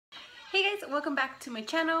guys, welcome back to my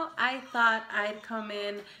channel. I thought I'd come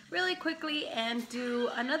in really quickly and do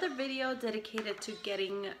another video dedicated to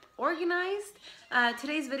getting organized.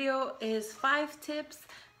 Today's video is 5 tips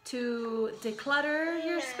to declutter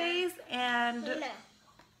your space and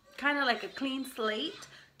kind of like a clean slate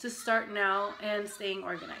to start now and staying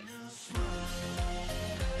organized.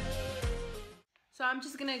 So I'm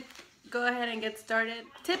just gonna go ahead and get started.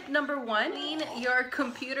 Tip number 1, clean your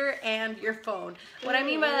computer and your phone. What I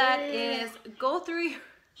mean by that is go through your...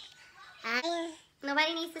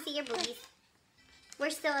 Nobody needs to see your boobies. We're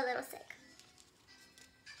still a little sick.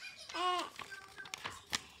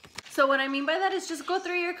 So what I mean by that is just go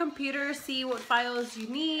through your computer, see what files you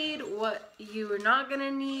need, what you're not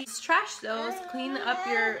gonna need. Just trash those, clean up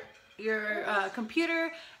your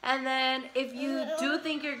computer, and then if you do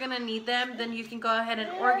think you're gonna need them, then you can go ahead and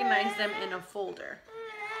organize them in a folder.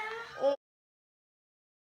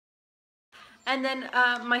 And then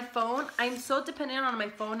my phone, I'm so dependent on my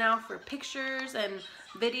phone now for pictures and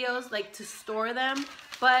videos, like to store them,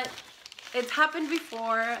 but it's happened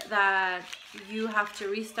before that you have to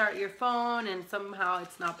restart your phone and somehow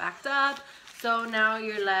it's not backed up, so now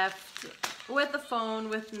you're left with a phone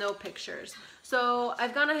with no pictures. So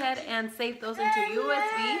I've gone ahead and saved those into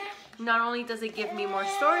USB. Not only does it give me more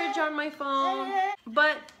storage on my phone,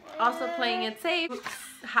 but also playing it safe,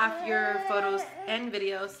 have your photos and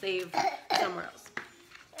videos saved somewhere else.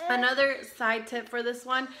 Another side tip for this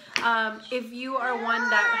one, if you are one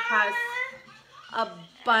that has a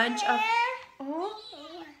bunch of,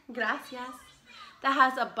 that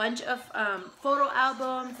has a bunch of photo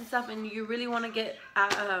albums and stuff, and you really want to get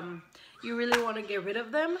rid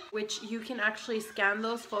of them, which you can actually scan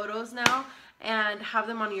those photos now and have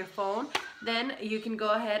them on your phone, then you can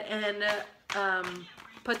go ahead and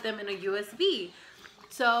put them in a USB.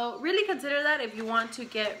 So really consider that if you want to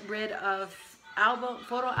get rid of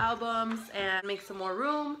photo albums and make some more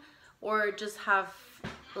room, or just have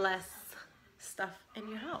less stuff in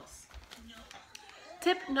your house.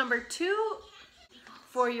 Tip number 2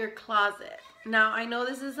 for your closet. Now I know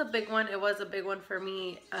this is a big one. It was a big one for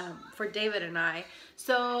me, for David and I.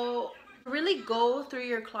 So really go through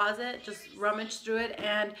your closet, just rummage through it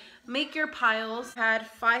and make your piles. I had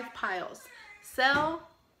 5 piles: sell,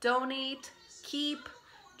 donate, keep,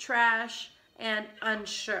 trash, and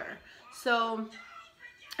unsure. So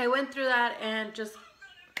I went through that and just,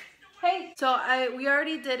 we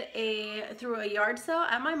already did through a yard sale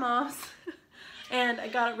at my mom's. And I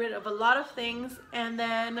got rid of a lot of things, and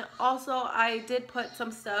then also I did put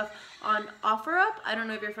some stuff on OfferUp. I don't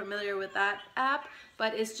know if you're familiar with that app,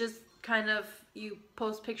 but it's just kind of, you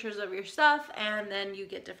post pictures of your stuff and then you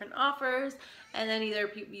get different offers, and then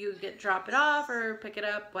either you drop it off or pick it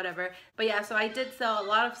up, whatever. But yeah, so I did sell a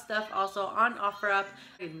lot of stuff also on OfferUp,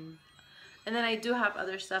 and then I do have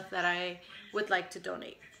other stuff that I would like to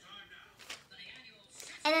donate.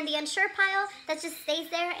 And then the unsure pile, that just stays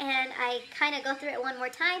there, and I kind of go through it one more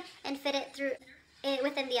time and fit it through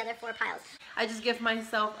within the other 4 piles. I just give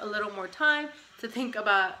myself a little more time to think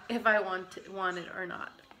about if I want it or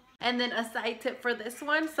not. And then a side tip for this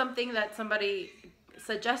one, something that somebody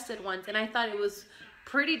suggested once, and I thought it was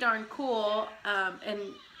pretty darn cool and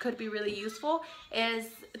could be really useful, is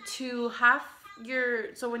to have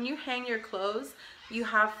so when you hang your clothes, you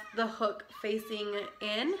have the hook facing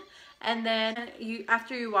in, and then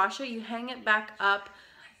after you wash it, you hang it back up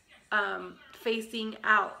facing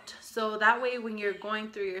out. So that way when you're going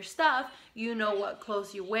through your stuff, you know what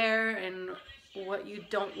clothes you wear and what you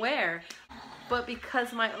don't wear. But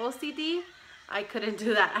because my OCD, I couldn't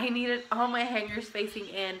do that. I needed all my hangers facing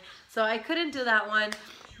in, so I couldn't do that one.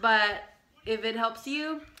 But if it helps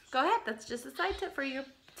you, go ahead. That's just a side tip for you.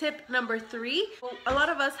 Tip number 3, a lot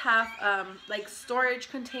of us have like storage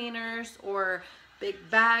containers or big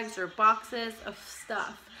bags or boxes of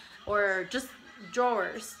stuff, or just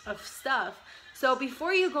drawers of stuff. So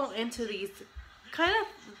before you go into these, kind of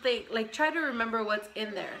think, like, try to remember what's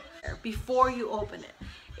in there before you open it.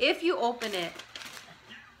 If you open it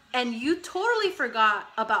and you totally forgot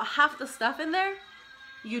about half the stuff in there,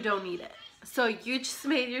 you don't need it. So you just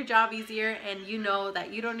made your job easier, and you know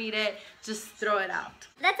that you don't need it, just throw it out.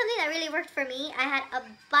 That's something that really worked for me. I had a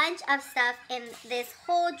bunch of stuff in this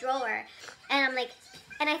whole drawer, and I'm like,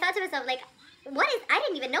 and I thought to myself, like, I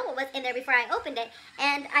didn't even know what was in there before I opened it.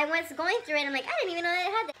 And I was going through it, and I'm like, I didn't even know that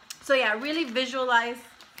it had this. So yeah, really visualize,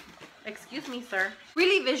 excuse me, sir.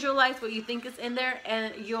 Really visualize what you think is in there,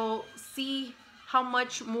 and you'll see how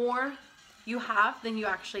much more you have than you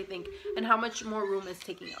actually think, and how much more room is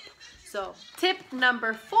taking up. So tip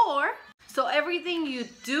number 4, so everything you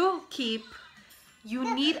do keep,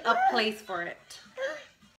 you need a place for it.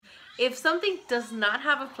 If something does not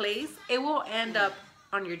have a place, it will end up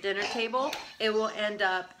on your dinner table. It will end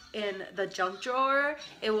up in the junk drawer.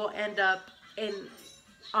 It will end up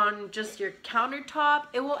on just your countertop.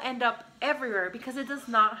 It will end up everywhere because it does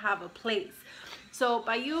not have a place. So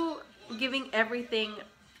by you giving everything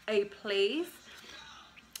a place,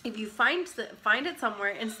 if you find it somewhere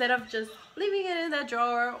instead of just leaving it in that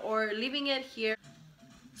drawer or leaving it here.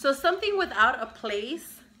 So something without a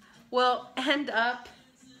place will end up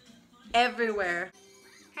everywhere.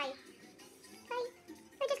 Hi. Hi.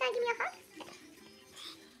 You're just gonna give me a hug?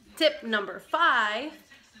 Tip number 5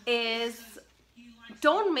 is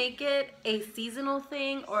don't make it a seasonal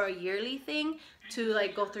thing or a yearly thing to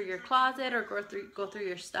like go through your closet or go through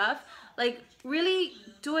your stuff. Like really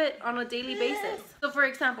do it on a daily basis. So for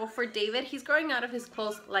example, for David, he's growing out of his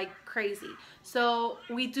clothes like crazy. So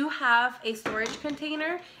we do have a storage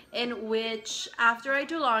container in which after I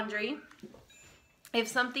do laundry, if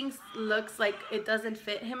something looks like it doesn't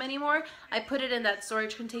fit him anymore, I put it in that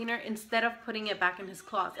storage container instead of putting it back in his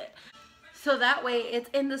closet. So that way it's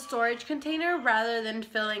in the storage container rather than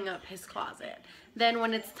filling up his closet. Then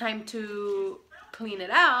when it's time to clean it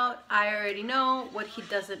out, I already know what he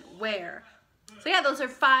doesn't wear. So yeah, those are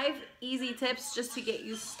 5 easy tips just to get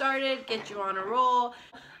you started, get you on a roll,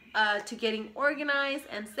 to getting organized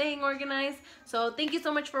and staying organized. So thank you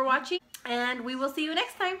so much for watching, and we will see you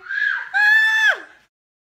next time.